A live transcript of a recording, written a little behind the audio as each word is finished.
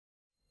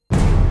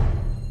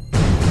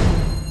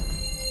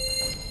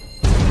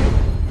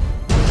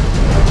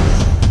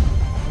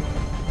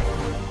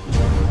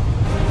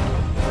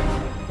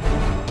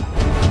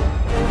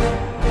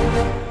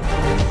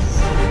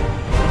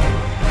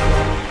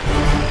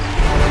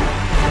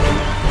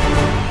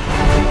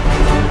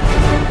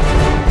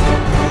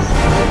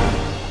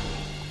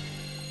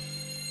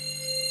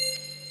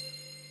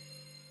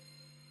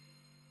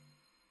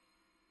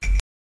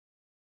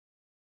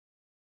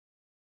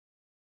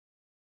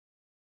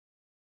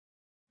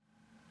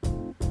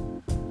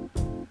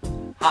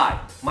Hi,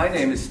 my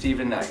name is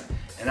Stephen Knight,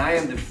 and I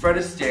am the Fred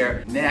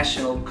Astaire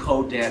National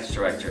Co-Dance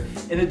Director.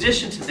 In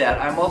addition to that,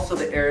 I'm also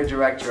the Area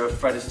Director of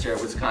Fred Astaire,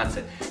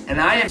 Wisconsin. And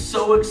I am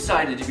so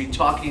excited to be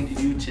talking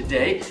to you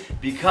today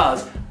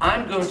because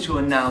I'm going to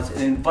announce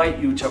and invite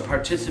you to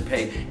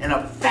participate in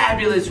a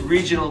fabulous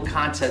regional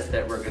contest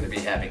that we're going to be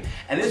having.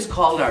 And it's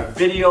called our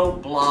Video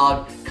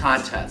Blog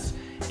Contest.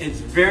 It's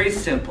very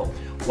simple.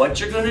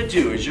 What you're going to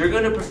do is you're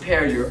going to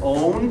prepare your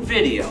own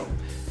video,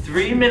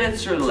 3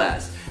 minutes or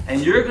less,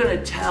 and you're going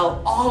to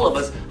tell all of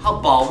us how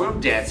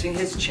ballroom dancing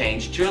has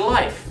changed your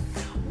life.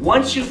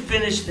 Once you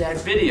finish that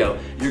video,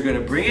 you're going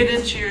to bring it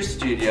into your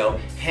studio,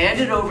 hand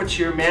it over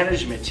to your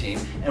management team,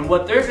 and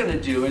what they're going to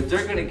do is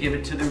they're going to give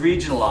it to the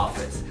regional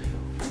office.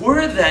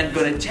 We're then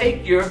going to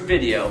take your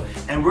video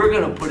and we're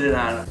going to put it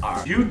on our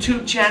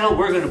YouTube channel,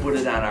 we're going to put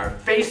it on our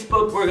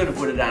Facebook, we're going to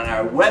put it on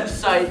our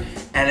website,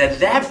 and at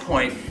that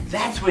point,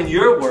 that's when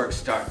your work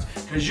starts.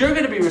 Because you're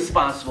going to be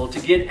responsible to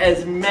get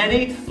as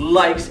many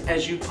likes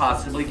as you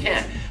possibly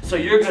can. So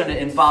you're going to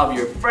involve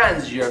your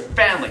friends, your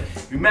family.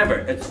 Remember,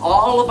 it's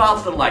all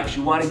about the likes.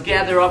 You want to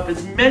gather up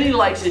as many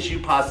likes as you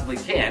possibly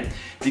can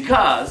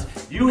because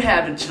you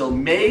have until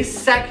May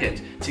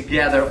 2nd to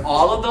gather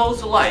all of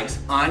those likes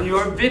on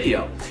your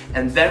video.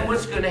 And then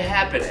what's going to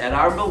happen at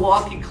our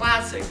Milwaukee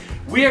Classic,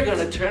 we are going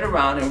to turn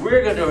around and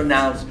we're going to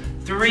announce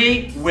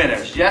 3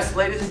 winners. Yes,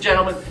 ladies and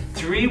gentlemen,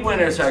 3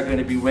 winners are going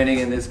to be winning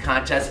in this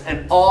contest,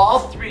 and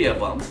all 3 of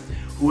them,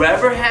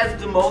 whoever has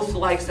the most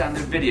likes on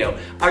their video,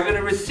 are going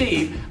to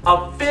receive a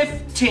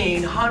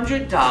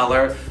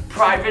 $1,500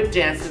 private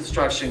dance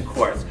instruction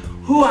course.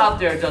 Who out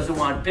there doesn't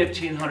want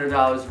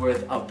 $1,500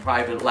 worth of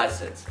private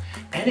lessons?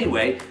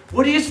 Anyway,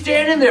 what are you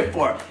standing there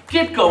for?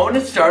 Get going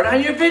and start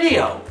on your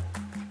video.